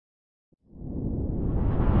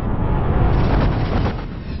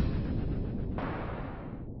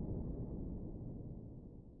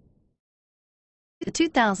The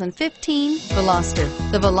 2015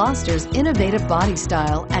 Veloster. The Veloster's innovative body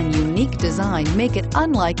style and unique design make it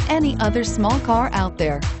unlike any other small car out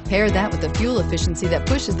there. Pair that with the fuel efficiency that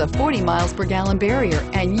pushes the 40 miles per gallon barrier,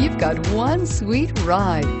 and you've got one sweet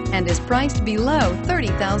ride, and is priced below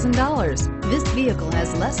 $30,000. This vehicle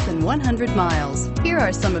has less than 100 miles. Here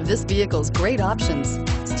are some of this vehicle's great options: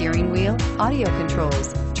 steering wheel audio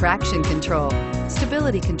controls, traction control,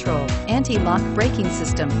 stability control, anti-lock braking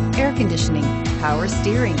system, air conditioning, power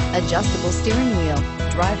steering, adjustable steering wheel,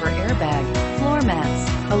 driver airbag, floor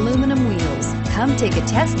mats, aluminum wheels. Come take a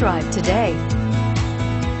test drive today.